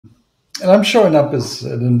And I'm showing up as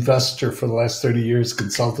an investor for the last 30 years,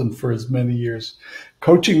 consultant for as many years,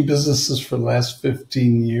 coaching businesses for the last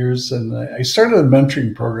 15 years. And I started a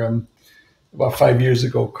mentoring program about 5 years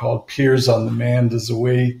ago called Peers on Demand as a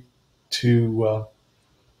way to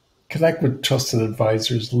connect with trusted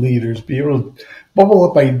advisors, leaders, be able to bubble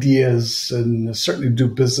up ideas and certainly do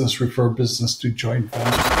business, refer business, do joint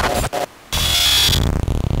ventures.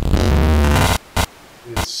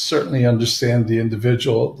 Certainly understand the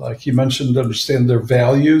individual, like you mentioned, understand their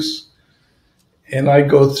values. And I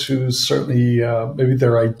go through certainly maybe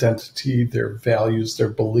their identity, their values, their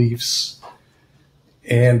beliefs.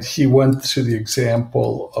 And he went to the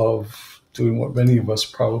example of doing what many of us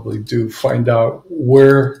probably do, find out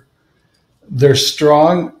where they're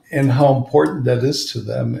strong and how important that is to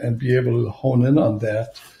them and be able to hone in on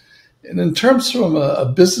that. And in terms from a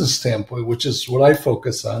business standpoint, which is what I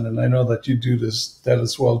focus on, and I know that you do that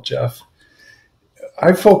as well, Jeff,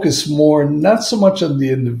 I focus more, not so much on the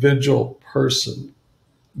individual person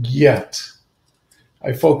yet.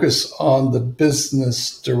 I focus on the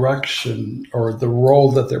business direction or the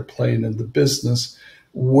role that they're playing in the business,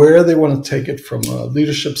 where they want to take it from a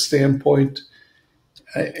leadership standpoint.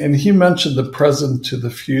 And he mentioned the present to the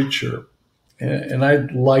future, and I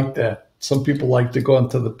like that. Some people like to go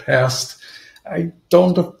into the past. I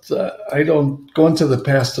don't go into the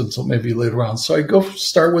past until maybe later on. So I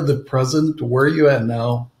start with the present. Where are you at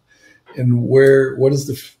now, and what does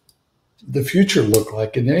the future look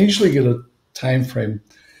like? And I usually get a time frame,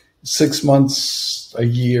 6 months, a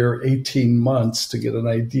year, 18 months to get an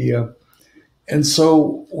idea. And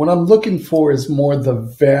so what I'm looking for is more the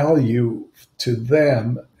value to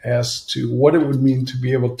them as to what it would mean to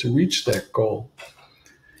be able to reach that goal.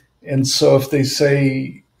 And so if they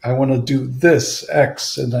say, I want to do this,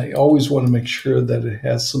 X, and I always want to make sure that it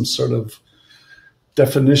has some sort of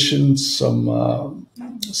definition, some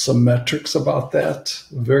metrics about that,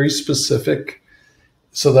 very specific,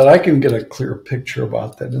 so that I can get a clear picture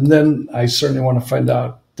about that. And then I certainly want to find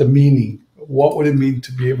out the meaning. What would it mean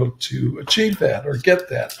to be able to achieve that or get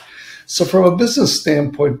that? So from a business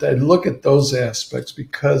standpoint, I look at those aspects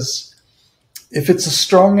because if it's a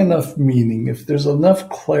strong enough meaning, if there's enough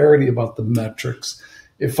clarity about the metrics,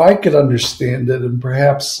 if I could understand it, and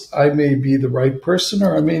perhaps I may be the right person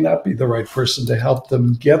or I may not be the right person to help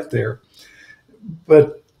them get there.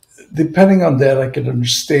 But depending on that, I can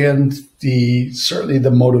understand certainly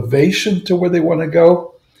the motivation to where they want to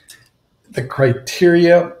go, the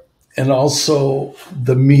criteria, and also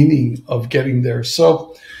the meaning of getting there.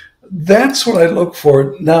 So that's what I look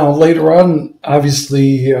for. Now, later on,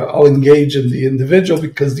 obviously, I'll engage in the individual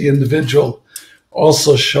because the individual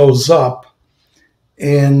also shows up.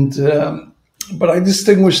 And but I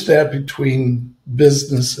distinguish that between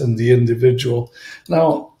business and the individual.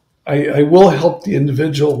 Now, I will help the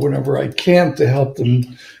individual whenever I can to help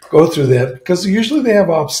them go through that, because usually they have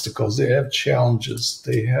obstacles, they have challenges,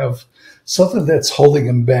 they have something that's holding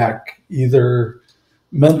them back, either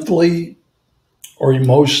mentally or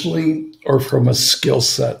emotionally, or from a skill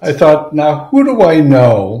set. I thought, now who do I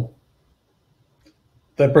know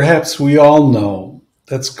that perhaps we all know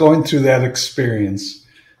that's going through that experience,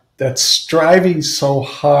 that's striving so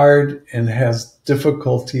hard and has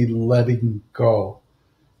difficulty letting go,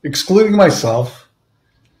 excluding myself.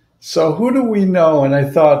 So who do we know? And I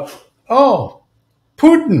thought, oh,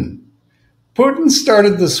 Putin. Putin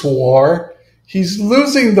started this war. He's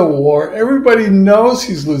losing the war. Everybody knows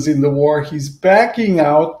he's losing the war. He's backing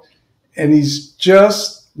out, and he's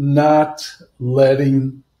just not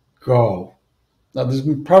letting go. Now, there's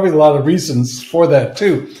probably a lot of reasons for that,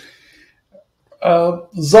 too.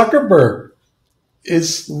 Zuckerberg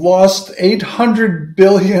is lost $800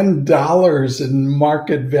 billion in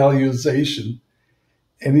market valuation,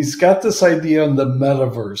 and he's got this idea on the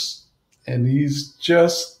metaverse, and he's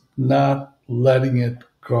just not letting it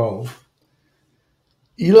go.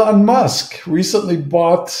 Elon Musk recently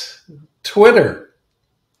bought Twitter.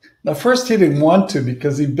 Now, first he didn't want to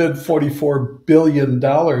because he bid $44 billion,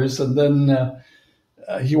 and then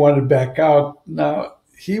he wanted to back out. Now,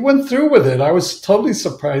 he went through with it. I was totally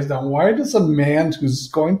surprised. Now, why does a man who's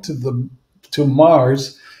going to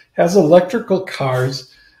Mars, has electrical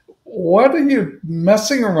cars, what are you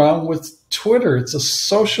messing around with Twitter? It's a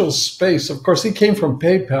social space. Of course, he came from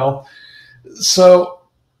PayPal. So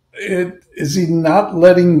is he not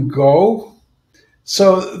letting go?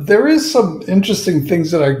 So there is some interesting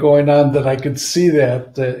things that are going on that I could see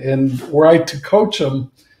that, and were I to coach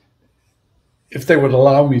them, if they would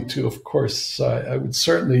allow me to, of course, I would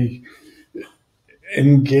certainly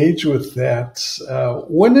engage with that.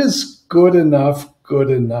 When is good enough good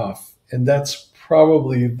enough? And that's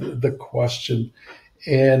probably the question.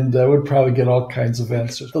 and I would probably get all kinds of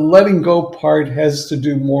answers. The letting go part has to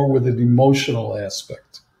do more with an emotional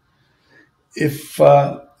aspect. If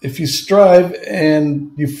you strive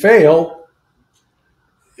and you fail,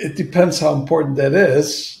 it depends how important that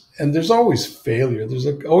is. And there's always failure. There's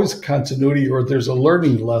always continuity, or there's a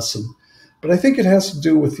learning lesson. But I think it has to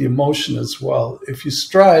do with the emotion as well. If you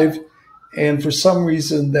strive and for some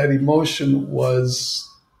reason that emotion was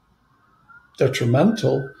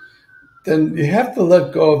detrimental, then you have to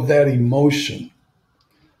let go of that emotion,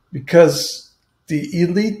 because the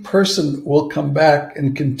elite person will come back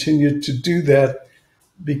and continue to do that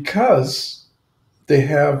because they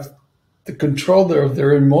have the control of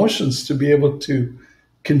their emotions to be able to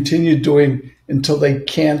continue doing until they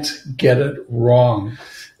can't get it wrong.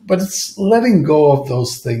 But it's letting go of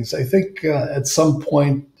those things. I think at some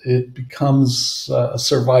point it becomes a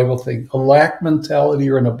survival thing, a lack mentality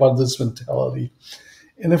or an abundance mentality.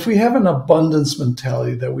 And if we have an abundance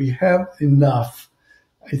mentality that we have enough,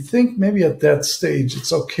 I think maybe at that stage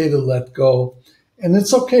it's okay to let go. And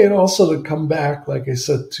it's okay also to come back, like I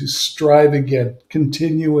said, to strive again,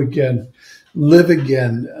 continue again, live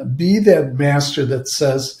again, be that master that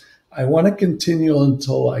says, I want to continue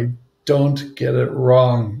until I don't get it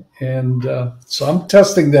wrong. And so I'm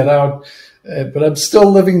testing that out, but I'm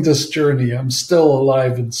still living this journey. I'm still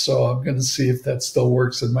alive. And so I'm going to see if that still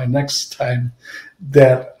works in my next time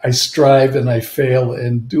that I strive and I fail.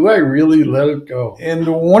 And do I really let it go? And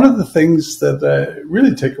one of the things that I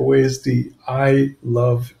really take away is the I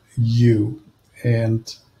love you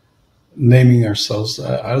and naming ourselves.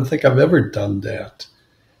 I don't think I've ever done that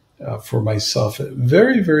for myself.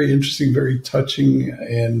 Very, very interesting, very touching,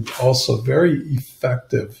 and also very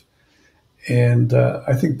effective. And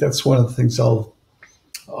I think that's one of the things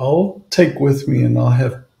I'll take with me, and I'll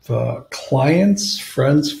have clients,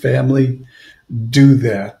 friends, family do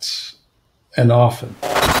that, and often.